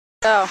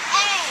Oh.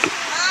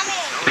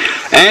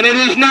 And it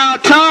is now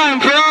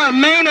time for our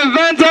main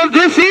event of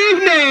this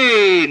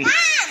evening.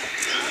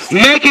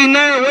 Making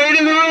their way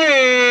to the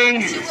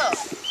ring.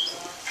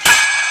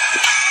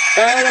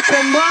 And a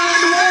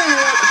combined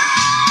weight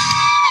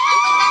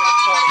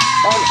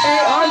of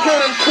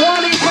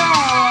 820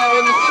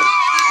 pounds.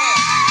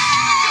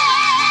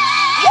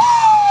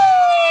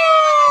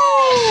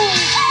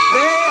 They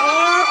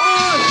are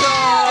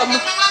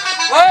awesome.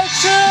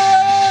 Let's go!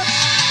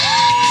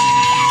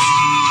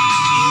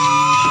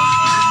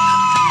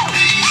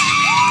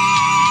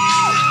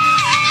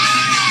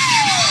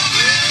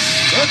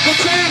 It's the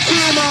tag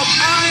team of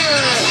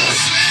Iron,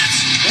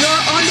 your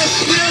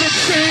undisputed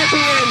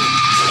champion,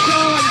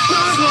 Sean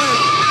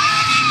Douglas,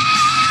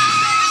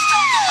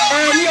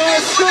 and your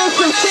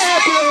exclusive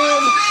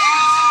champion,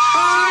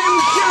 I'm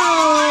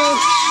Joe.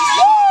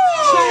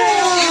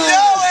 You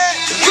know it!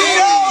 You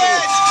know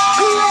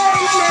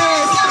it!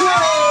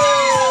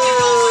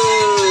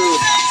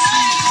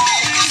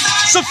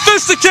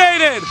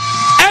 Sophisticated,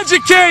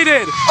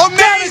 educated,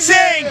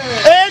 Amazing,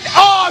 and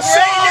awesome!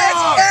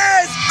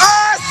 Greatness is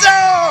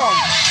awesome!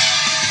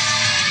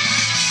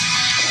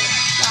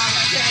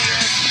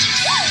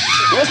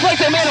 Looks like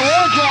they made a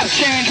wardrobe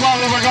change while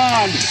we were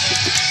gone.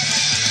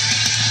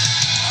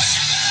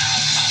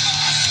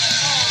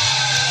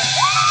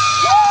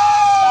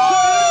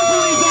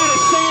 Everybody's out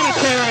of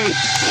sanitary,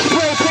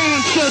 spray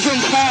painting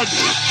children's heads.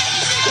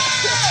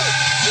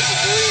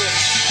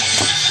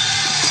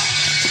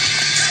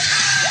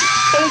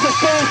 It is a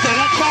Thursday,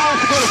 that child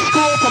has to go to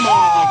school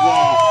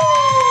tomorrow.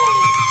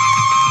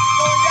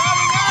 Going down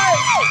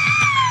tonight.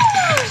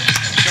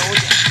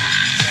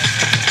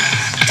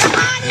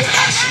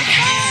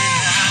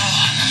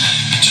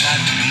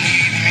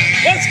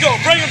 let's go,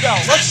 bring him down,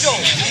 let's go.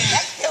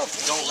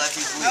 Don't let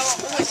these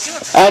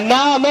leave. And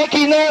now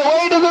making their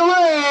way to the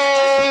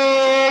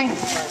ring.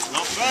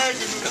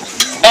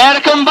 At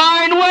a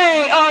combined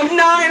weight of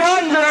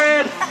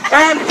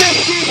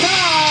 950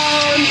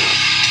 pounds.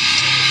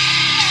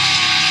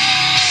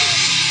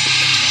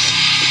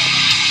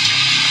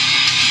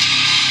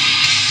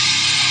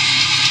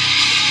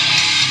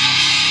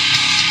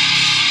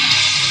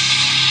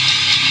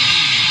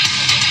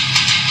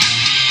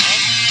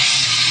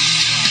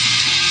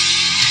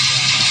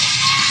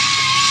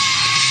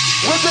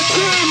 With the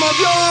team of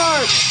your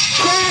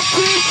tag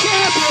team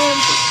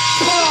champions,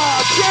 Paul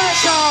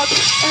Jacobs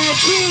and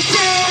DJ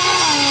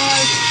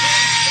Odds.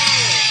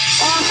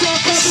 Also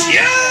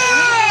accompanied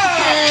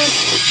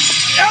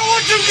And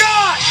what you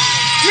got?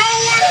 You're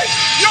weak,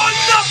 you're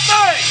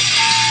nothing!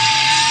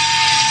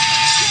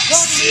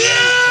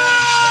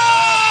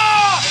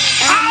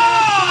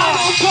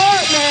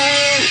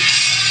 partner.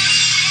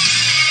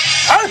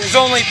 There's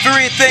only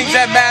three things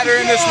that matter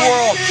in this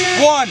world.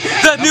 One,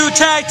 the new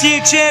tag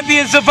team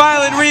champions, the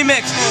Violent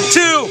Remix.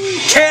 Two,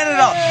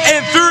 Canada.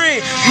 And three,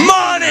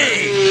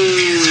 money!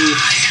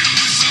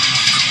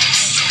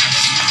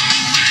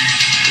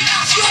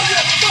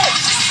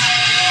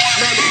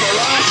 Man, the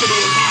velocity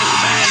in these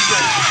men,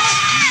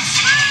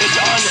 it's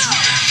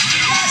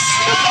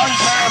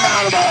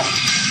unparamountable.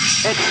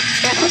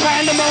 It's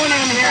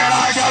pandemonium here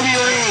at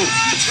RWE.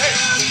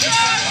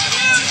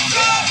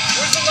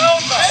 Where's the loud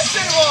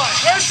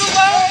though? Where's the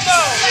loud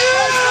though?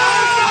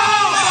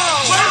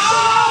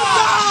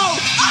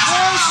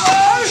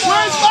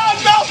 Where's Loud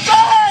Mouth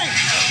Bang?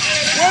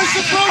 Where's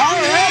the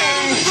broken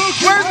hand?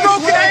 Where's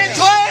Broken Hand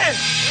Clan?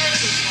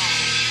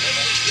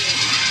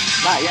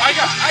 I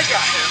got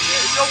him.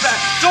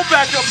 Don't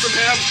back up from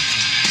him.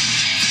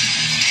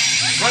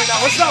 Right now,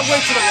 let's not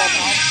wait till the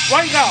rumble.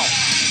 Right now.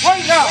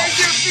 Where's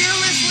your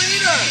fearless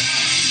leader?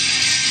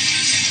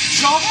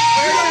 Jump.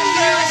 Where's your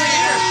fearless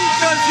leader?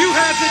 Because you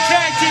have the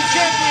tag team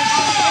champions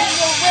in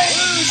the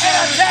ring and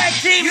a tag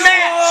team match.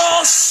 You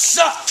all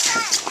suck.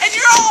 And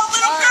you're all a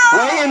little girl!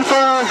 Waiting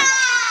for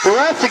the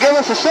ref to give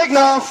us a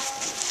signal.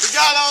 We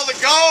got all the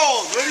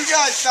gold! What are you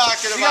guys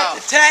talking We got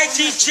about? the tag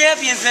team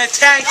champions in a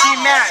tag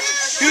team match.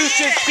 You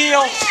should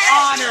feel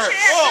honored.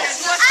 Whoa!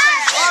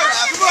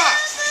 Raph, come on!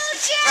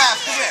 Raph,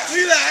 come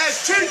here. Look at that,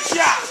 that's cheap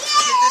shot.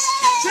 Get this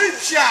cheap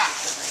shot!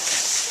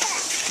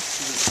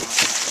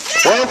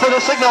 Waiting for the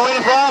signal,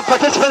 waiting for all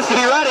participants to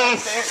be ready.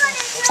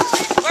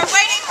 We're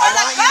waiting for I the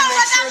want you to goal make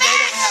of sure the they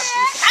don't match. have...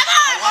 Come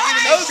on! I want you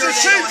to make sure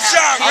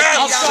they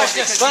don't have...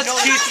 Let's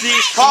keep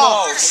these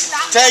Paul, close.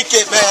 take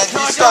it, man.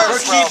 You start, bro.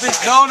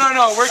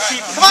 No, we're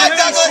keeping. Come on,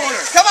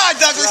 Douglas. Come on,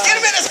 Douglas.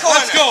 Get him in this corner.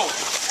 Let's go.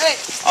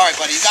 All right,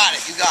 buddy. You got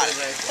it.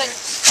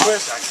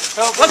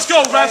 Let's go,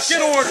 ref. Get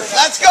order.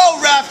 Let's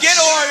go, ref. Get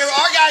order.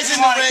 Our guy's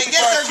in the ring.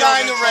 Get their guy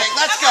in the ring.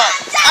 Let's go.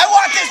 I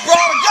want this brawl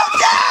to go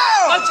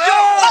down. Let's go.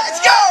 Let's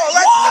go.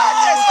 Let's start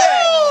this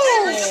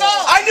thing.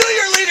 I knew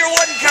your leader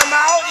wouldn't come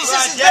out. He's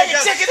just as big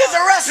a ticket as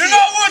the rest of You're you.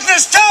 not worth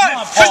this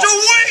time. Because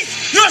you're weak.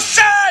 You're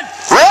sad.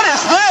 What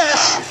is this?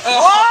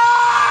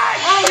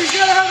 What? Oh, he's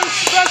gonna have a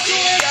special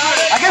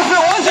entrance. I guess there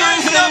was a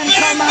reason they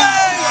didn't come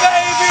out.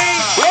 Baby.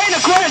 Wait,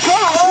 a clear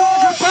total.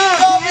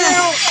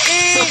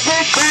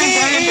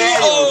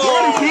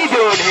 What is he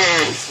doing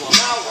here?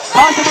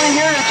 Possibly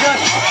here to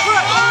just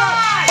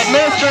admit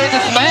demonstrate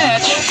this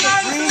match.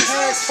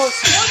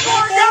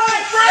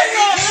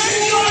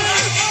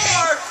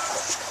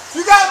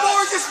 You got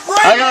more, just bring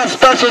I got a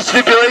special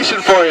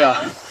stipulation for you.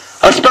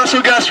 A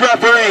special guest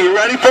referee. You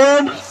ready for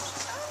him?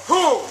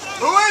 Who?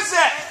 Who is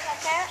it?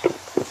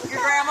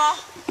 Your grandma?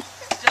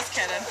 Just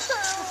kidding.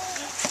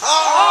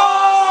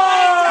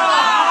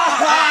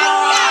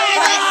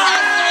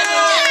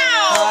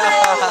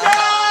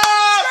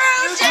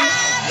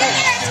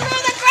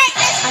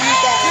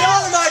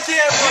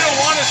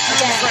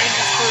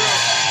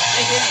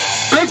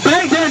 Big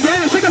Bang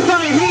Dan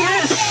signifying he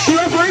is the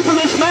referee for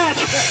this match.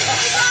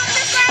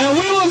 And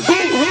we will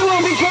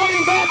be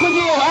joining back with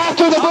you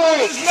after the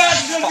break. This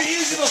match is going to be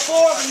easy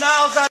before, but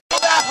now it's that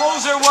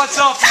hoser, what's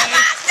up, man?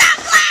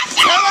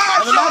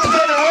 And the match is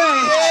underway.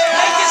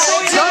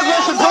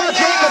 Douglas and Paul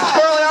Jacobs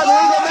currently on the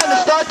legal men to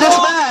start this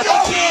match.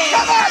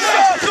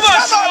 Come on,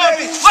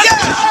 baby. Let's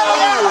go.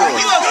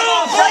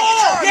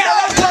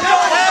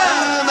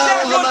 And that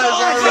was a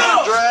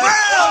nice drag.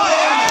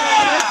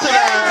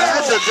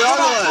 That's a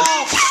Douglas.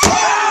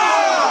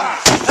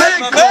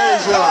 Big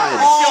clothesline.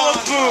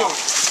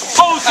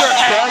 Hoser.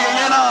 Tagging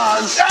in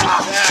Oz.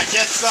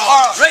 Get some.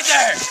 Right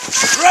there.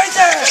 Right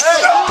there.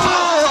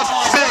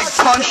 Oh, big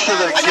punch to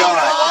the gut.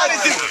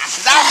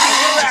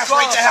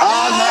 Right to hell.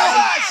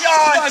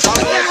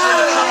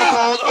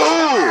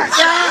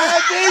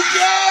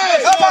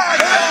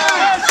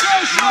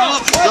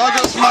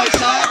 Douglas might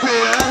tap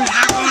here.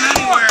 Not going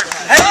anywhere.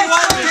 Hey, you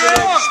want to go?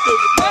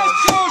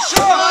 Let's go,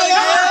 Sean.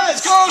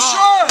 Let's go,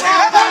 Sean.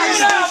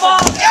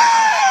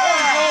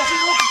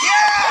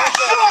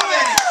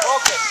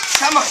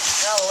 Come on.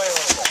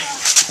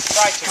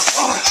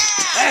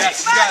 Hey,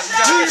 you got it.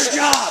 Do your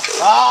job.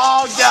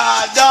 Oh,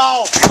 God,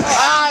 no.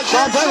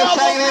 Sean Douglas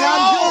tagging in on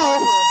Joe.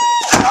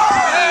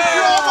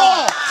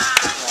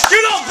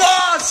 Get up,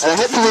 boss. And a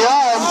hit to the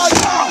arm.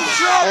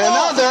 And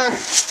another.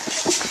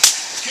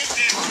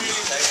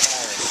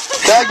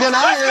 Tagged in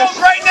Iris.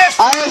 Greatness.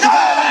 Iris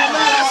got him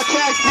now.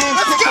 Tag team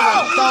kick in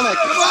the stomach.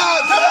 Come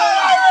on,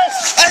 Iris.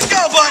 Let's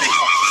go, buddy.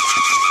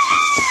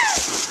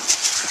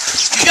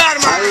 You got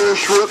him, Iris.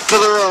 Irish whip to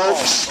the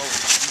ropes.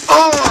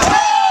 Oh!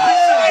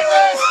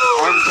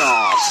 Arm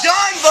toss.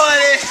 Done,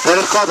 buddy. That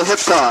is called a hip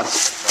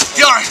toss.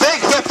 Done. Big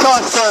hip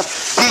toss to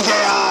DJ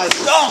Oz.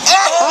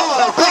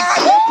 Oh, big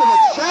kick to the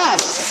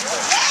chest.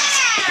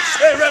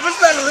 Hey, Rev, isn't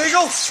that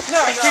illegal? No,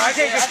 I can't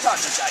get talk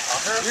to this guy,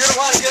 Tucker. You're going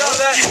to want to get out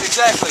of that?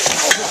 Exactly.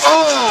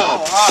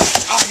 Oh!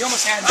 You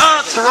almost had me.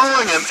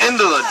 Throwing him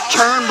into the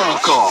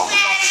turnbuckle.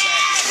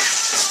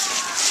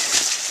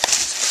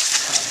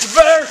 You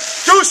better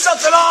do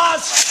something,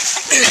 Oz.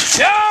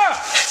 Yeah!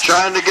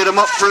 Trying to get him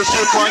up for a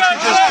suplex. You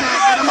just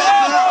can't get him up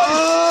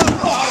there.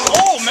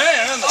 Oh,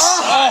 man.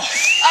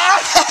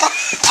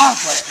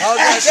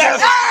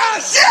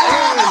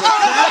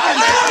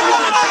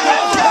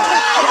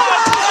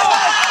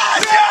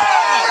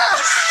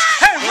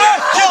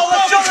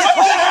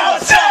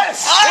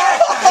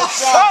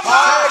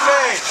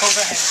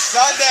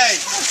 Sunday.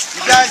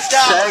 You guys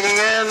got it. Tagging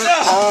in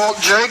Paul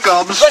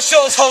Jacobs. Let's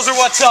show this hoser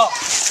what's up.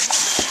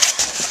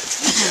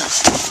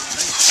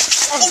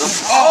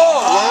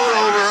 Load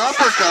over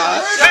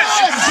uppercut.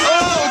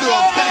 Oh, to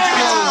a big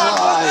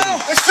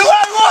clothesline. It's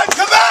 2-on-1.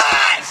 Come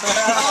on.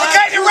 What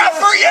kind of rep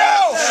for you?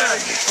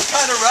 What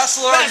kind of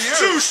wrestler are you?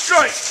 Two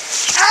straight.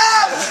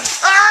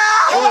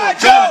 Oh,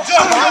 Let's go,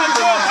 Joe. Let's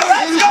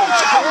go,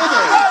 Joe.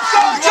 Let's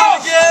go, Joe.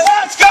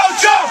 Let's go,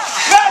 Joe.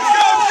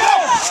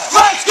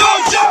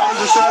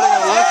 Just starting a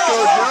Let's Go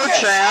Joe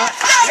chant.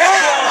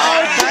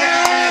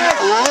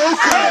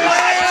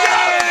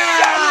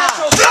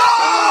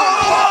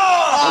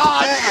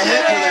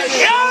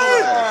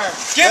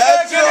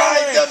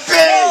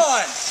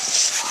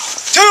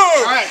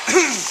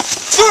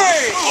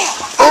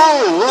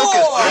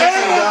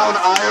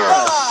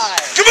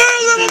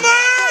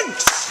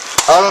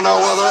 I don't know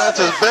whether that's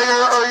his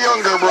bigger or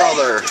younger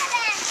brother.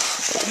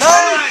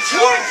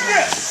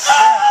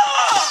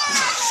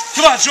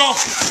 Come on, Joe.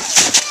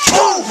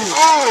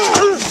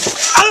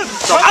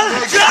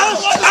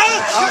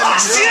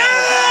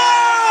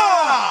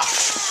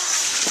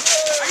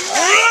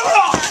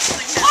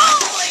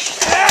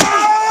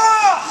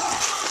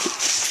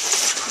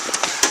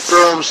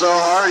 Threw him so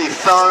hard he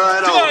fell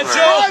right Come on, over.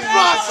 Joe.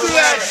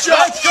 Let's go,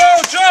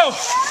 Joe.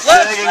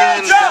 Let's Tagging go,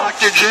 in Joe.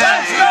 Dr. J.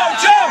 Let's go,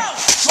 Joe.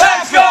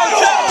 Let's go,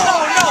 Joe.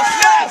 Oh, no,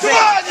 snap it. Come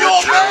on, you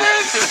old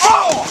man.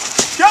 Oh.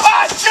 Come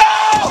on,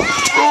 Joe.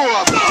 Ooh,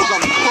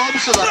 some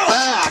clubs to the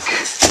back.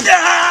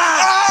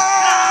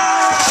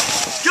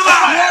 Come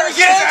on.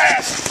 Again.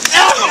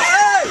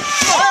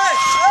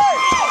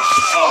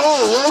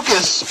 Oh,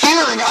 Lucas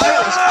spearing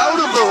Iris out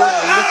of the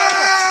ring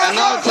and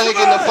now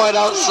taking the fight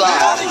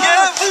outside.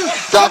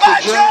 Dr.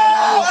 J.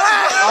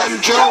 I'm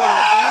Joe in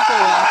an ankle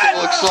lock, it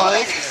looks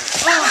like.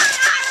 Come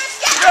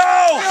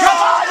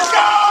on,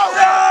 Joe.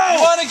 You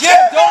want to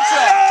get, don't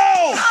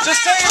you?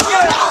 Just say you're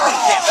good.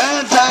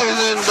 And tagging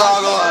in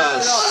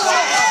Douglas.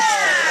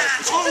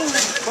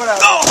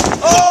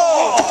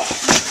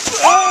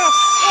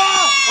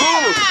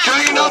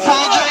 Dragging up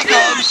Paul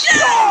Jacobs.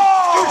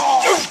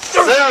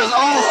 There There is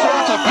all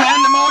sorts of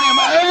pandemonium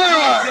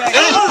everywhere. It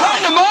is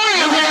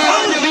pandemonium here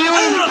at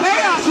RWE.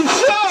 Chaos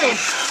inside.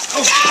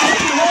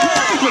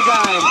 The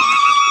guy.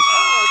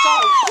 It's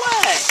all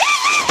wet.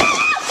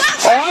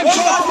 Oh, I'm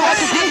talking about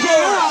the DJ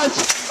Oz.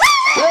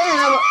 They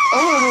have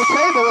over the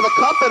table with a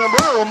cup and a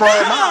room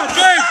right now.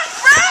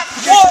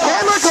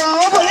 Camera girl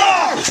over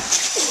there.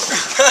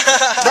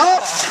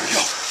 Nope.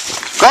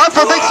 Going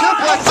for a big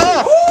suplex.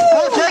 Oh,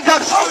 Paul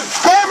Jacobs.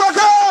 Camera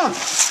girl.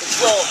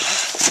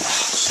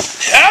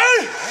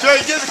 Jay,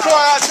 get the car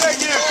out.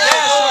 Thank you.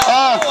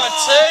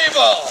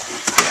 Table.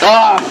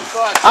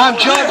 I'm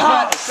George,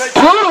 but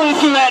brutally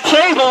through that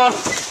table.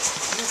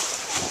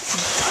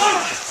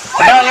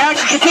 Now the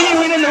action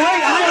continuing in the ring.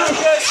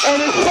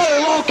 And it's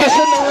Phil Lucas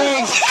in the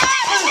ring.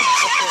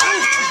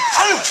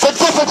 The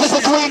differences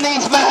between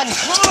these men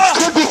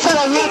could be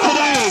settled here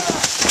today.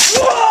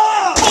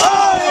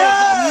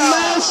 A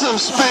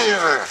massive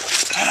spear.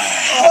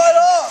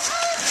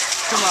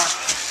 Come on.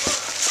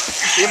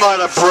 He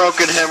might have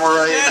broken him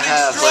right in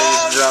half,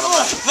 ladies and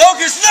gentlemen.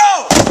 Lucas,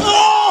 no!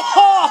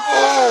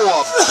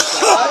 Oh,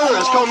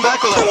 Iris coming back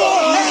with a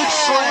huge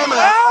slam and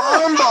an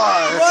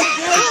armbar.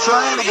 He's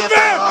trying to get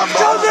that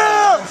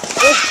armbar.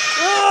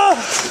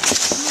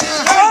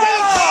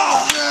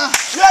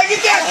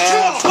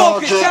 And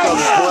Paul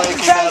Jacobs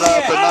breaking it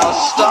up and now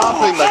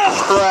stomping the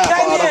crap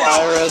out of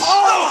Iris.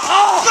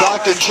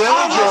 Dr. J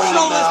joining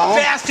him now.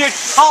 Bastard,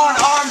 on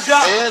arms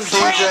up. And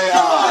DJ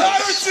Oz.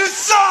 Iris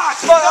just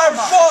sucks. My arm's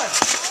 1,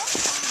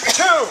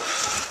 2,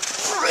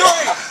 3.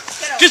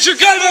 Get your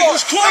gun back,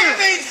 it's Look at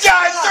these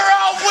guys, they're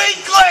all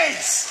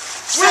weaklings.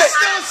 We're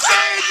still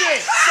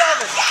standing.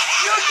 7.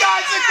 You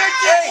guys are going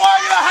to get one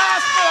in the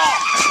hospital.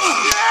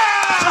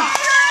 Yeah.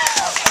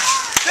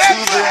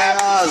 DJ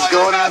Oz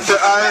going after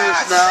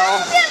Iris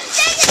now.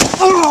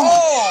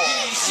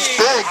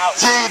 Big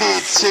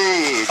DDT,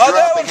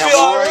 dropping him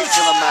right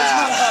to the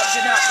mat.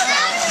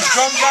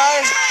 Drum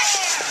guy.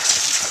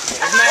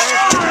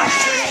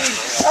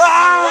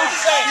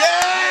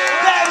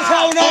 That is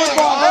how an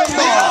armbar.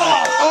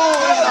 Oh,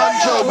 and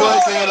Unjo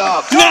breaking it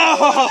up. No!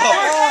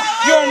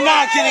 You're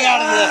not getting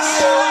out of this.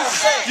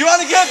 You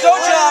want to get it, don't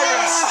you,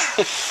 Iris?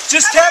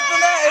 Just tap the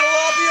mat, it'll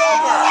all be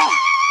over.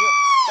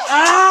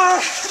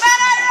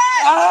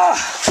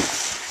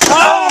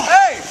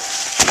 Hey!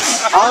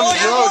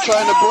 Unjo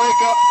trying to break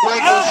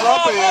this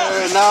up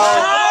here, and now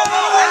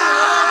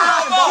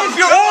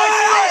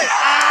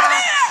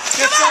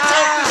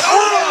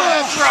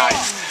That's right.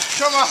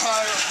 Come on.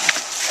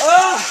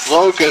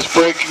 Lucas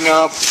breaking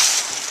up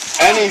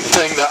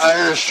anything that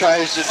Iris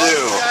tries to do.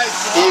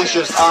 He is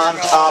just on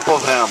top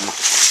of him.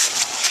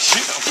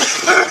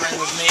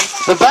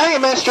 The Bang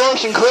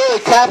administration clearly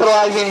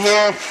capitalizing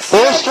here.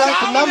 There's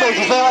strength in numbers,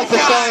 as they like to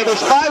say.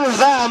 There's 5 of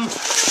them.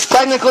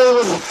 Technically,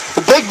 with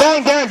the Big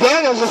Bang, Darren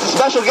Daniels is a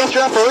special guest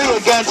referee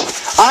against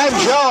I'm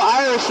Joe,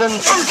 Iris, and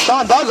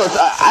Sean Douglas.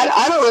 I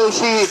don't really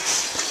think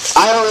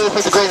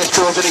the greatness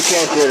crew has any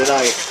chance here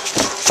tonight.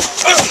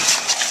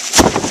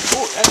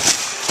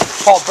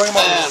 Paul, bring him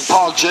over. And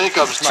Paul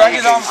Jacobs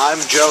taking I'm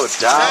Joe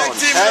down.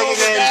 Tagging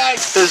in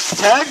his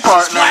tag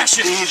partner,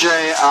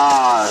 DJ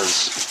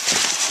Oz.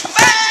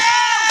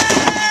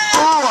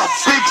 Oh, a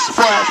big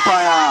splash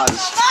by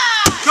Oz.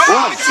 1, 2.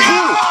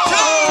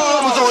 Oh,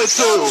 it was only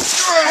 2.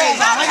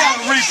 I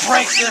gotta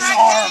re-break this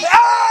arm.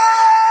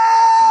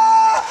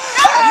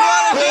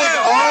 Big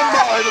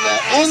armbar to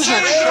that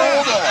injured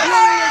shoulder.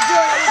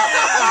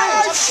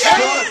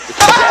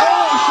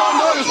 Sean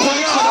Douglas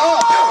breaks it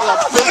up with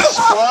a big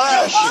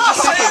splash,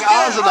 kicking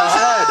Oz in the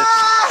head.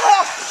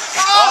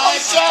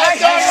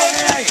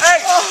 Hey,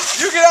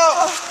 you get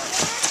out.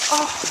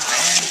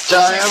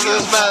 After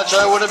this match,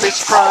 I wouldn't be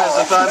surprised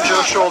if I'm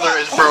Joe's shoulder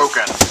is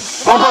broken.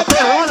 Well, but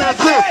there, 1 and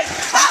 2.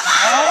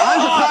 I'm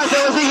surprised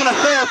there was even a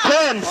fair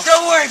pin.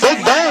 Don't worry,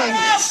 Big Bang.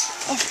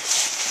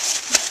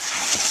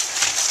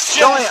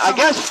 Showing, I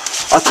guess,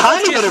 a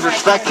tiny bit of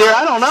respect here.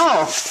 I don't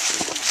know.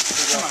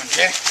 Come on,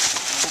 Jay.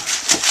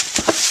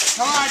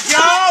 Come on,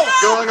 Joe.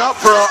 Going up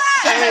for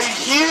a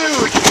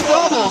huge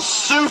double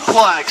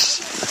suplex.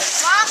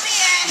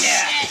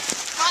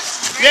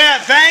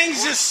 Yeah,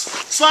 Bang's this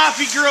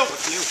sloppy girl,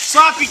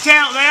 sloppy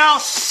talent. They all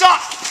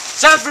suck.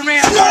 Time for me.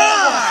 Oh,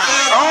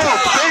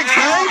 Big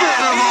Bang hit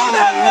him on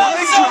the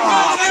leg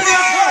drop.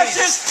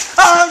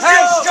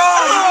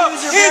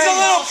 He's a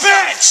little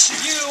bitch.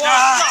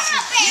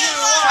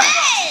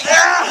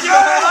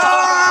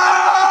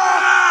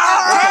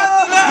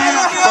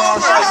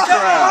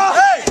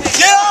 Hey,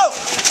 get out.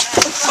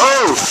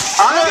 Oh,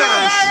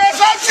 Iris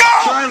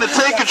trying to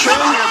take control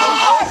here, but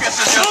Lucas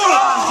is just on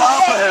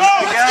top of him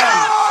again.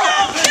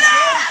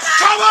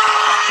 Come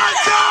on,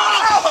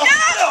 Joe.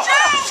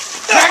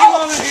 Take him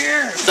over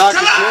here.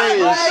 Dr.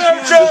 J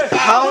is just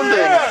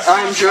pounding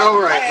I'm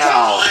Joe right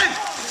now.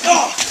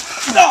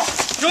 No.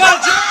 Come on,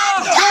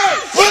 Joe.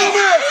 It's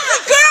a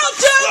girl,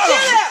 Joe.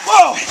 Get it.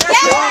 Whoa.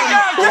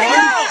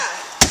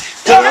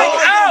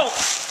 Out.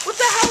 What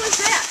the hell is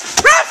that?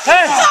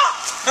 Hey.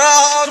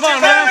 Come on,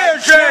 man.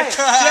 Jay.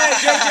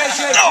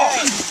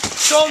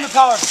 Show him the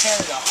power of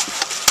Canada.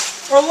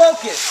 or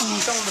Locust?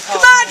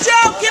 Come on,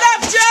 Joe! Get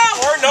up,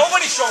 Joe! Or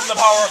nobody showed him the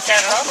power of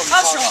Canada.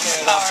 I'll show him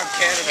the power of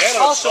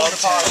Canada. I'll show the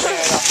power of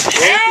Canada.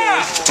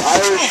 Yeah!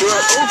 Irish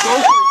rip.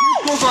 Oh,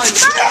 go for it.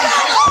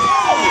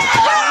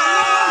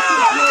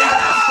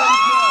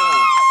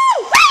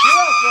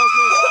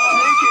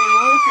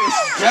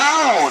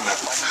 Down.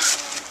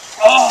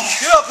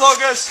 Get up,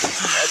 Locust.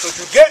 That's what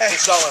you get for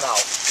selling out.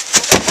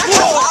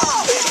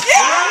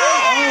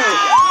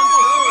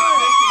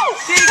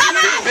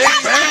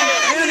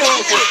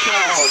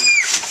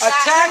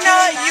 Attack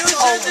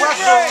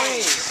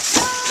referees.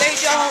 They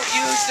don't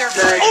use their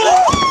brain.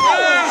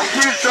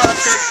 Huge drop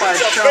kick by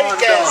Sean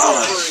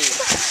Douglas.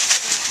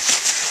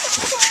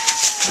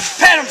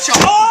 Pat him,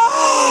 Sean.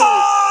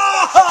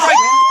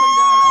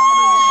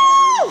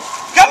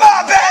 Come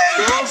on,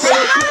 baby! Where's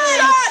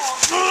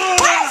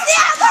the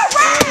other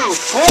ring?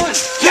 1,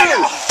 2.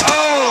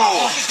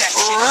 Oh!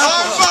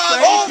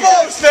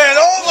 Almost, man,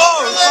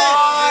 almost!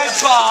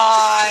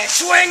 Bye.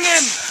 Swing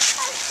him.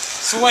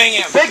 Swing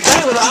him. Big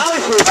bang with the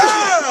Ollie for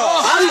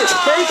obvious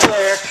fake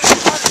there.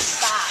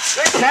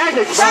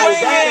 Tactics by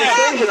that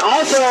extension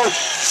also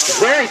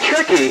very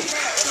tricky.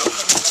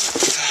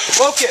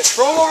 Locust,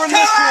 roll over in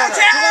this corner.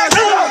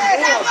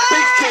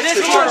 Big kick This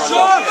to corner,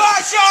 Sean.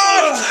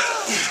 Sean.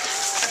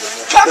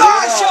 Come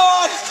on,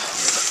 Sean!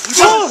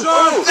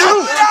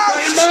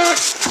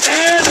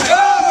 And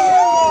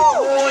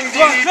rolling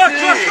DDT.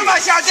 Come on,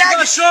 Sean, tag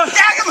him!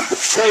 Tag him!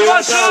 Tell you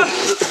what, though,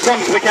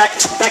 some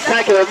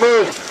spectacular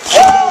moves.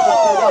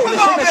 The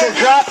signature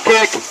drop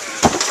kick.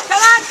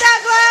 Come on,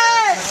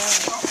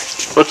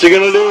 Douglas! What's he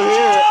gonna do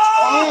here?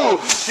 Oh!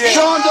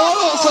 Sean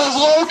Douglas has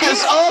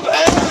Locust up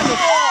and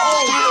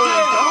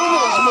stealing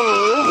Douglas'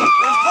 move.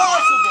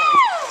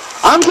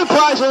 I'm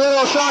surprised a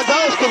little Sean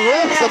Douglas can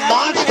lift the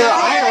monster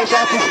Irish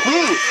off his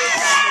feet.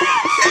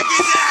 Kick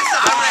his ass,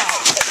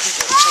 Irish!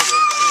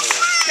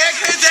 Kick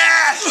his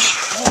ass!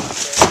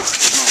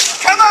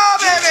 Come on,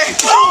 baby!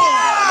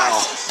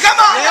 Come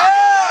on!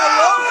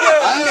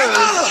 Irish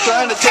is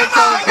trying to take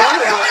down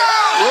Douglas, but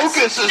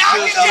Lucas is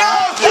just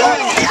not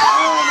doing it.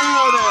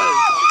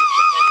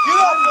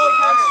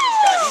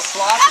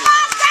 Come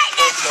on, bring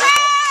it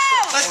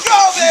through! Let's go,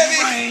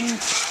 baby!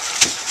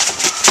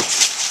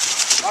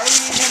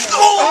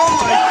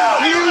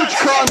 Huge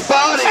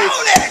crossbody.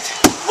 Count it!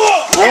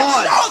 1.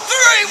 No,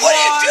 3! What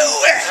are you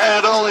doing?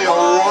 And only a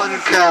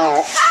 1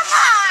 count.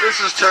 This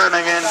is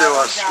turning into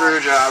a screw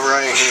job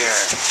right here.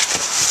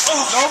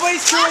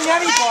 Nobody's screwing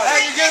anybody.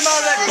 Hey, you get him out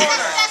of that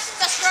corner.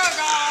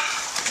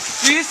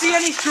 Do you see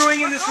any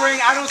screwing in this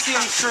ring? I don't see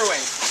any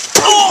screwing.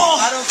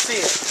 I don't see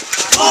it.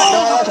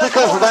 No, that's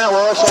because Matt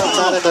Warsaw's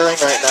not in the ring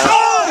right now.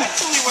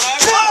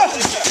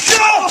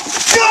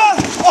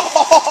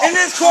 In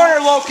this corner,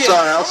 Locust.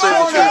 Sorry, I'll save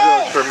the screw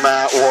jobs for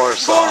Matt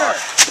Warsaw.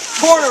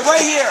 Corner,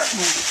 right here.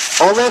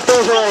 Only if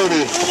there's a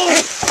lady.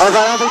 I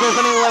don't think there's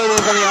any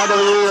ladies on the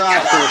RWE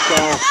roster, so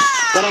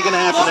that ain't gonna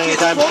happen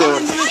anytime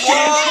soon.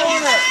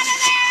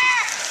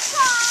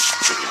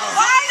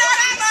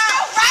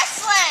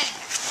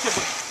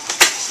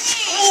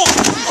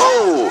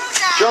 Oh!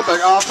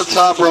 Jumping off the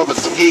top rope and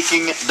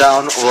taking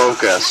down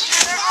Locust.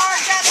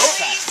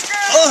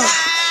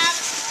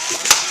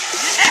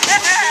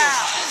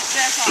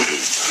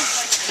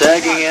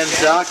 Tagging in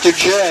Dr.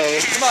 J.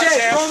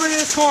 Jay, throw him in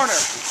this corner.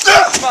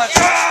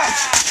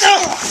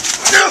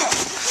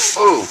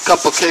 Ooh,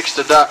 couple kicks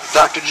to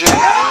Dr. J.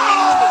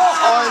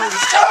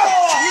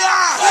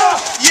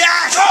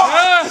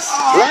 Yes!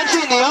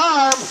 Wrenching the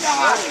arm.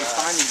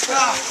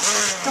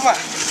 Come on.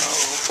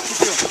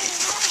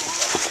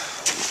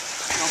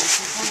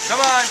 Come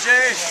on,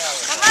 Jay.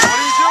 What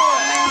are you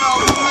doing?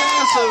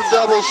 Massive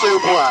double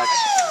suplex.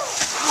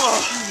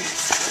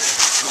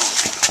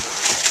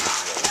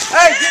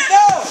 Hey, get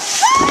down.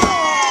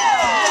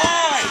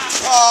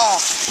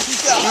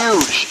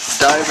 Huge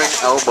diving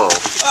elbow.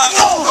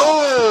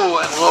 Oh,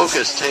 and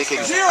Locust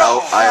taking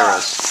out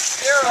Iris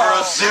for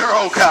a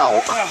 0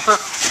 count.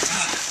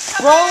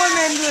 Roll him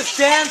into the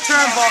stand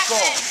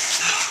turnbuckle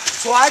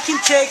so I can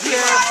take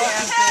care of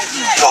Dan's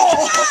business.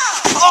 Oh,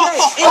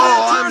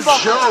 I'm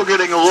Joe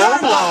getting low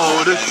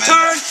blowed.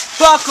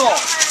 Turnbuckle.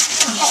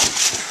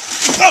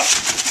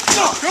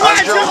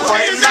 I'm Joe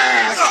fighting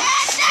back.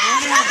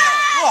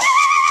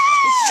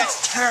 It's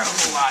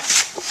terrible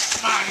watching.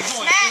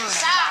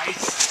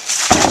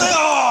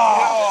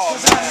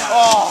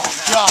 Oh,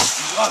 God,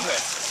 love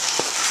it.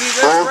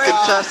 Both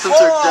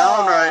contestants are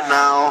down right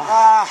now.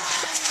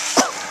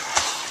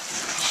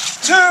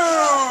 2!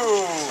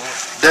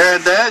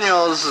 Darren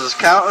Daniels is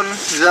counting.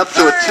 He's up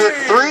to a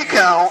 3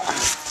 count.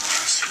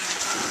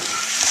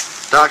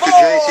 Dr.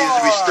 J seems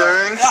to be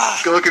stirring.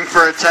 Looking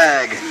for a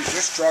tag.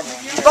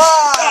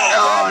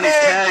 Oh, and he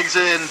tags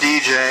in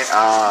DJ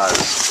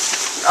Oz.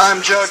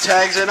 I'm Joe,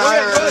 tags in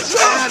Iris.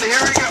 And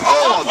here we go.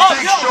 Oh,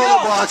 big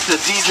shoulder block to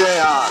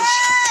DJ Oz.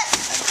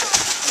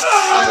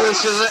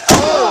 Iris is a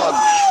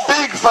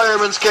big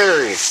fireman's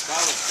carry.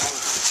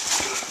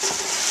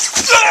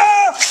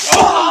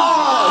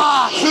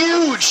 Oh,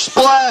 huge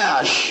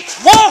splash.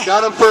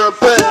 Got him for a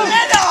pin.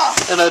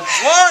 And a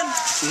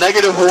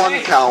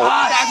 -1 count.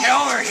 Get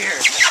over here.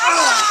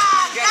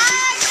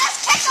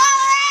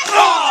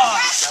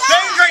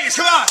 Bang greatness,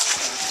 come on.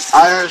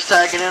 Irish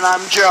tagging in,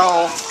 I'm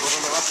Joe.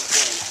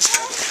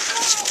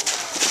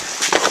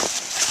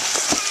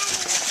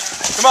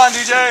 Come on,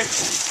 DJ.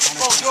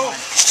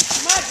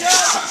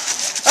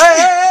 Hey,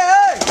 hey, hey,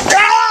 hey!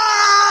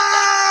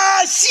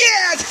 Ah,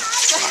 shit!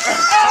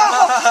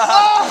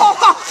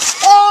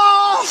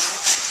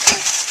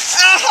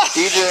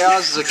 DJ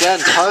Oz is again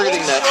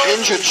targeting that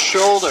injured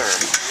shoulder.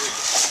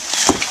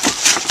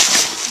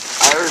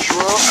 Irish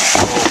rope.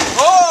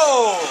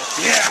 Oh!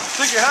 Yeah.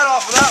 Took your head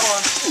off of that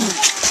one.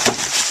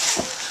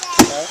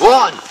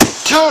 1,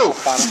 2.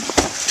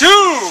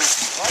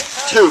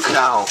 2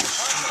 count.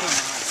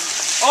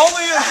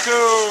 Only a 2.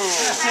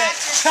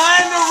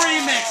 Time to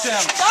remix him.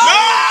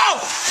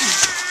 No!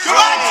 Come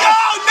on, go!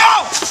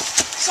 No!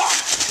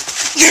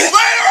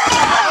 Later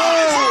on!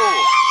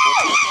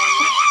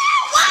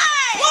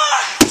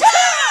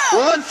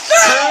 1,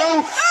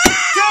 2,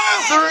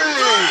 3.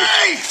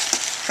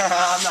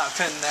 I'm not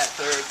pinning that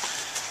third.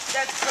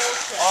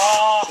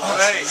 Oh,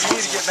 hey, you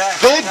need to get back.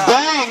 Big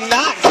Bang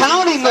not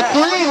counting the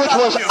 3, which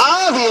was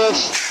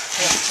obvious.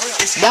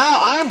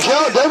 Now I'm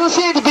Joe. Doesn't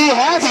seem to be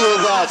happy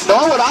with that.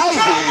 Nor would I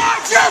be.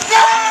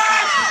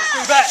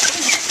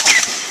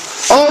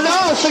 Oh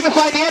no!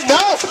 Signifying the end. No.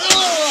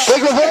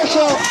 Big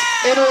reversal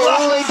into a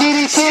rolling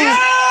DDT.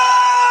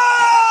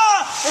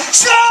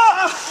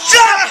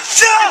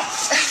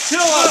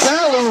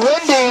 Apparently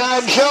Windy and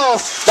I'm Joe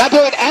not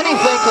doing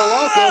anything to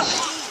Locust.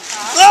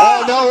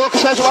 Oh no!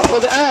 Locust has him up for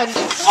the end.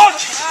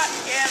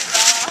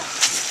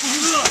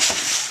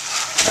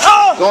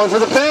 Going for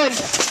the pin.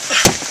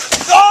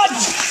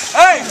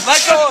 Hey, let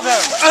go of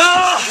him.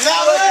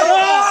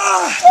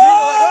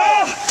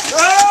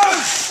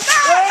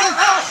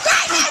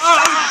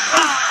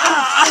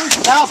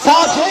 Now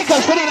Paul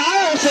Jacobs hitting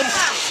Iris and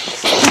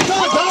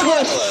Sean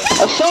Douglas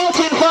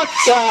assaulting Paul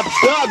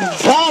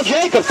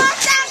Jacobs. Come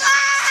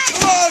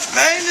on,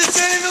 Bang, this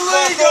ain't even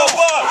legal.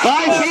 5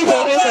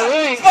 people in the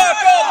ring.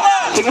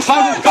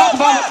 Signifies it's got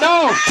about it.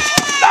 No.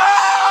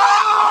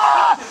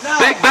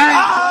 Big Bang.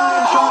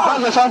 Sean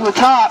Douglas off the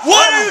top.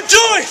 What are you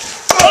doing?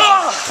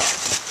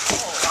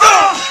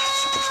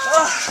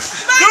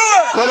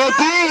 Could it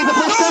be the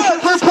prescription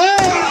for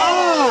pain?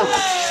 Oh.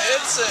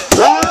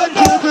 1,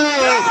 2, 3.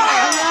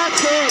 And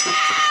that's it.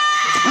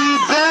 The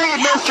Bang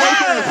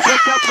administration has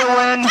picked up the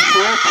win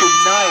for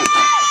tonight.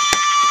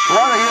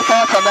 What are your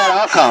thoughts on that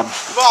outcome?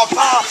 Come on,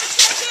 Pop.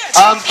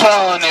 I'm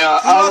telling you,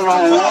 I don't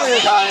know what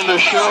kind of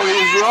show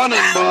he's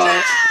running, but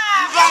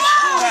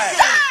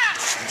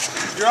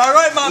You're all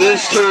right, my man.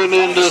 this turned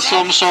into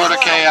some sort of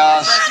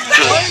chaos. The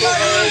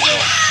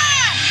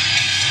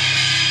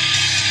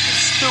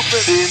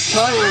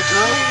entire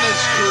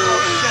greatness crew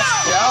is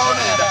down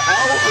and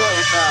out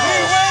right now.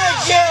 We win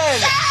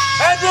again,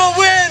 and we'll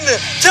win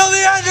till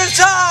the end of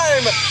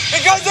time,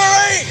 because there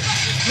ain't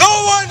no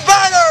one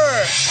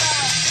better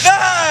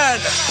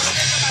than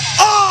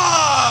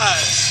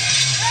us.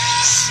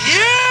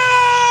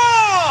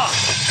 Yeah!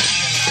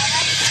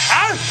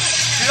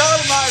 Get out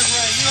of my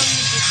ring. You don't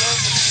even deserve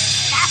it.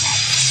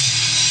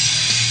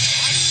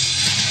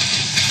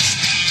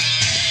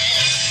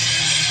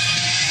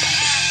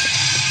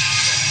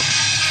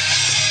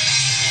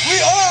 We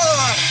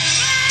are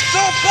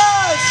the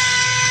best,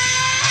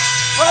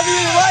 whether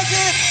you like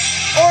it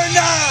or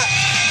not.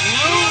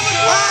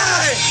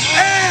 I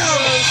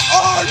am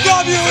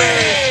RWE.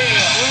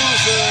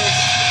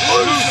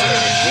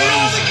 We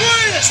are the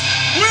greatest.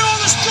 We are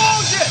the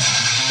strongest.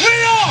 We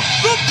are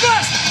the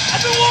best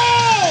in the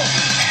world.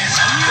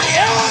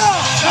 Yeah.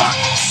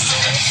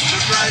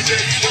 The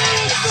greatest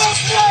world of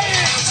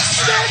playing.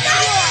 That's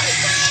right.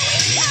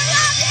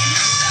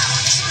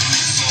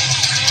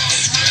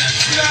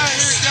 Get out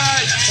of here,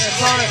 guys.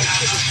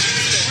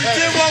 We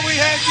did what we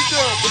had to do.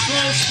 The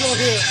goal's still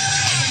here.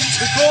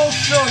 The goal's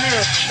still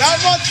here. That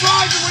much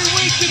longer, we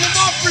weakened him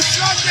up for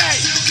Sunday.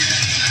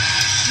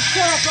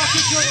 Shut up, I'll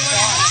kick you in the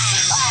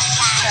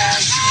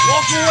leg.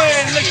 Walk away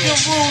and lick your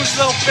wounds,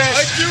 little bitch.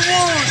 Lick your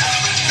wounds.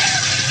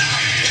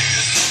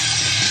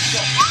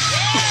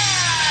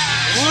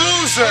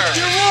 Loser.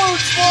 Lick your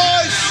wounds,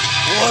 boys.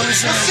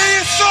 Loser. We'll see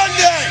you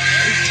Sunday.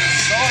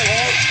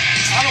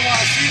 I don't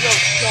want to see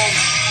those stones.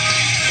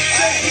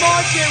 Jake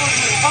Martin was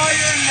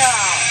retired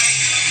now.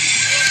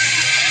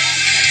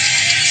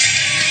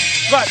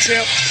 Come on,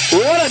 champ.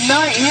 What a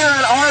night here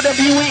at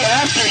RWE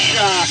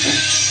Aftershock.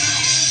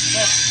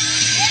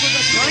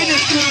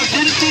 Greatest crew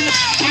didn't seem to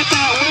get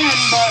that win,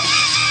 but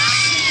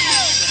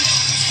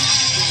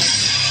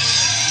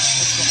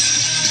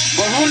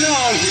who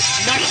knows?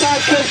 Next time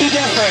could be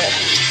different.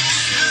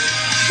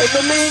 In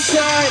the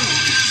meantime,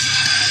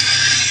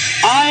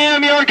 I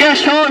am your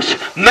guest host,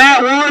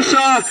 Matt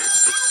Warsaw,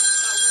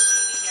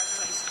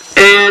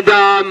 and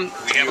I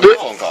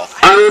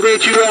will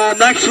meet you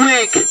next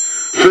week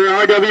for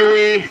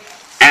RWE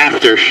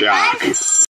Aftershock.